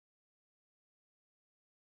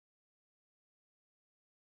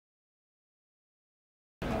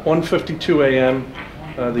1:52 a.m.,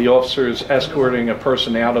 the officer is escorting a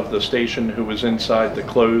person out of the station who was inside the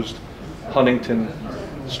closed Huntingdon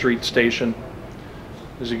Street station.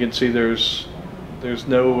 As you can see, there's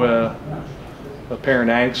no apparent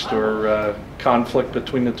angst or conflict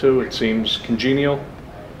between the two. It seems congenial.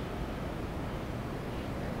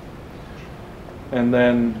 And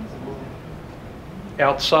then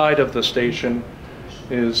outside of the station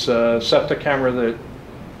is a SEPTA camera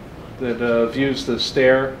that views the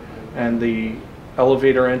stair and the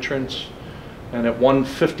elevator entrance. And at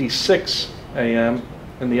 1:56 a.m.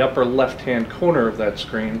 in the upper left-hand corner of that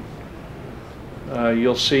screen,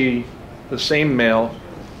 you'll see the same male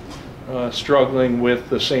struggling with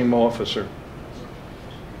the same officer.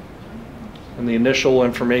 And the initial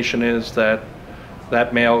information is that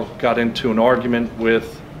that male got into an argument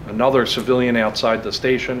with another civilian outside the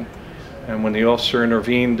station, and when the officer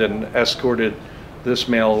intervened and escorted this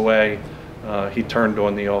male away, he turned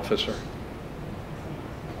on the officer.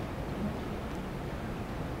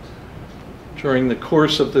 During the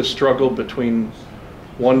course of this struggle between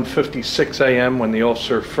 1:56 a.m. when the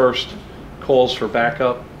officer first calls for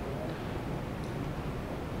backup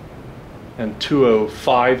and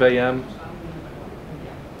 2:05 a.m.,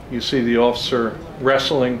 you see the officer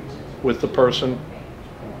wrestling with the person.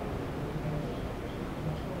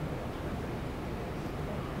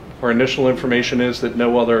 Our initial information is that there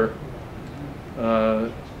were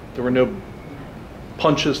no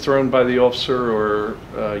punches thrown by the officer or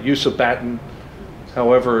use of baton.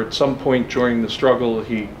 However, at some point during the struggle,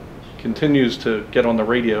 he continues to get on the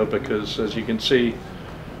radio because, as you can see,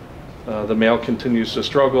 the male continues to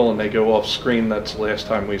struggle and they go off screen. That's the last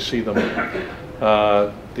time we see them.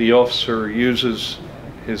 The officer uses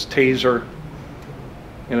his taser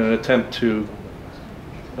in an attempt to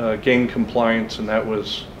gain compliance, and that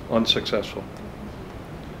was unsuccessful.